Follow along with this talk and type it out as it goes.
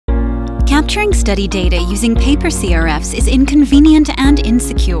Capturing study data using paper CRFs is inconvenient and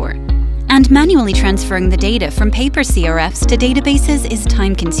insecure, and manually transferring the data from paper CRFs to databases is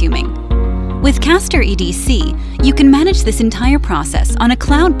time-consuming. With Castor EDC, you can manage this entire process on a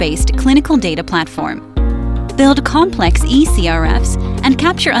cloud-based clinical data platform. Build complex eCRFs and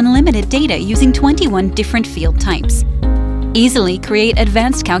capture unlimited data using 21 different field types. Easily create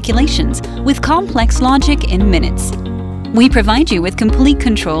advanced calculations with complex logic in minutes. We provide you with complete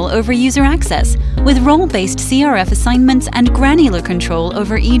control over user access with role-based CRF assignments and granular control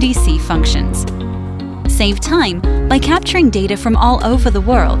over EDC functions. Save time by capturing data from all over the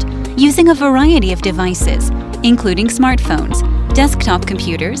world using a variety of devices, including smartphones, desktop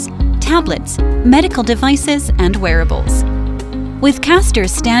computers, tablets, medical devices, and wearables. With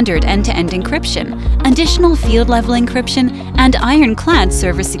Castor's standard end-to-end encryption, additional field-level encryption, and iron-clad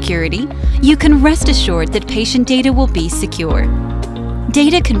server security, you can rest assured that patient data will be secure.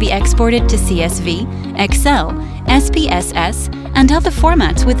 Data can be exported to CSV, Excel, SPSS, and other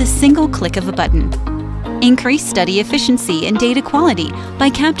formats with a single click of a button. Increase study efficiency and data quality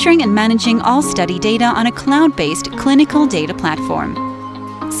by capturing and managing all study data on a cloud-based clinical data platform.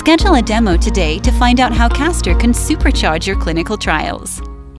 Schedule a demo today to find out how Castor can supercharge your clinical trials.